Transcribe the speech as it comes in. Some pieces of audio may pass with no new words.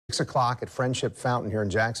6 o'clock at Friendship Fountain here in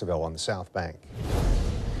Jacksonville on the South Bank.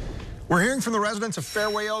 We're hearing from the residents of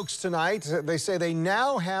Fairway Oaks tonight. They say they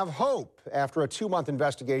now have hope after a 2-month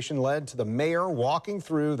investigation led to the mayor walking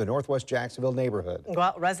through the Northwest Jacksonville neighborhood.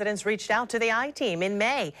 Well, residents reached out to the I-Team in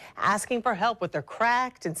May, asking for help with their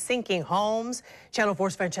cracked and sinking homes. Channel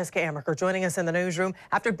 4's Francesca Amaker joining us in the newsroom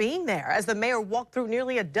after being there as the mayor walked through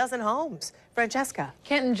nearly a dozen homes. Francesca.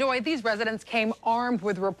 Kent and Joy, these residents came armed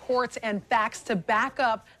with reports and facts to back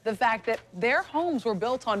up the fact that their homes were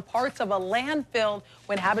built on parts of a landfill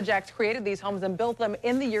when Habajaks created these homes and built them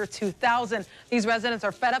in the year 2000. These residents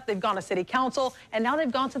are fed up. They've gone to city council, and now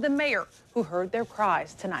they've gone to the mayor, who heard their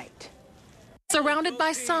cries tonight. Surrounded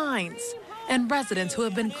by signs and residents who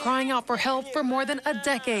have been crying out for help for more than a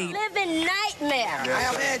decade. Living nightmare. I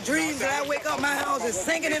have had dreams that I wake up, my house is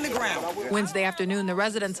sinking in the ground. Wednesday afternoon, the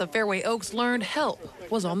residents of Fairway Oaks learned help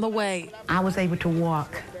was on the way. I was able to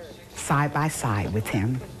walk side by side with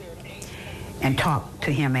him and talk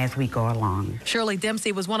to him as we go along. Shirley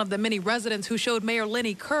Dempsey was one of the many residents who showed Mayor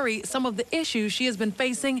Lenny Curry some of the issues she has been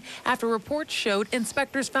facing after reports showed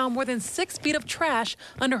inspectors found more than 6 feet of trash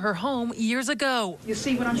under her home years ago. You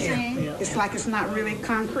see what I'm saying? Yeah. It's like it's not really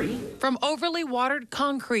concrete. From overly watered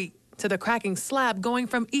concrete to the cracking slab going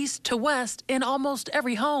from east to west in almost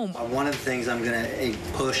every home. One of the things I'm going to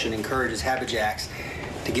push and encourage is Habajaks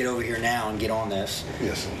to get over here now and get on this.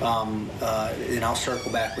 Yes. And I'll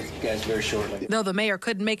circle back with you guys very shortly. Though the mayor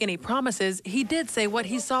couldn't make any promises, he did say what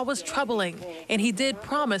he saw was troubling, and he did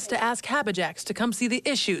promise to ask Habajaks to come see the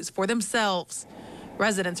issues for themselves.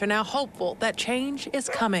 Residents are now hopeful that change is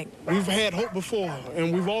coming. We've had hope before,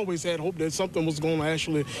 and we've always had hope that something was going to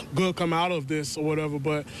actually good come out of this or whatever,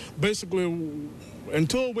 but basically,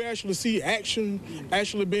 until we actually see action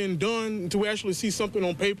actually being done, until we actually see something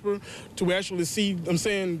on paper, till we actually see,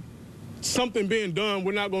 something being done,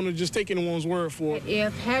 we're not going to just take anyone's word for it.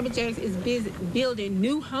 If Habajaks is busy building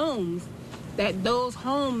new homes, that those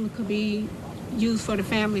homes could be used for the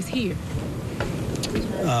families here.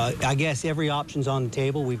 I guess every option's on the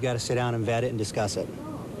table. We've got to sit down and vet it and discuss it.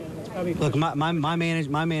 Look, my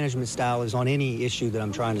management style is on any issue that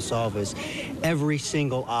I'm trying to solve is every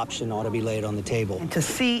single option ought to be laid on the table. And to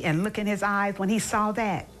see and look in his eyes when he saw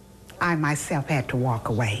that, I myself had to walk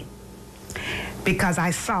away because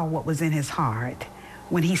I saw what was in his heart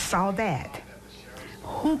when he saw that.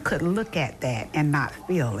 Who could look at that and not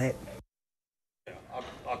feel it?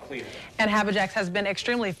 And Habajaks has been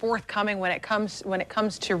extremely forthcoming when it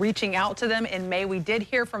comes to reaching out to them. In May, we did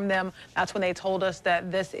hear from them. That's when they told us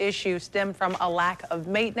that this issue stemmed from a lack of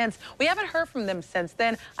maintenance. We haven't heard from them since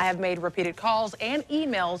then. I have made repeated calls and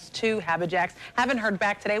emails to Habajaks. Haven't heard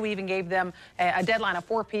back today. We even gave them a deadline of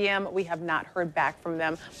 4 p.m. We have not heard back from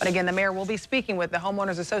them. But again, the mayor will be speaking with the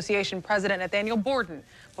Homeowners Association President Nathaniel Borden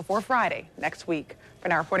before Friday next week. For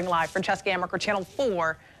now, reporting live, Francesca Amaker, Channel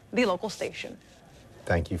 4, the local station.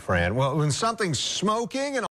 Thank you, Fran. Well, when something's smoking and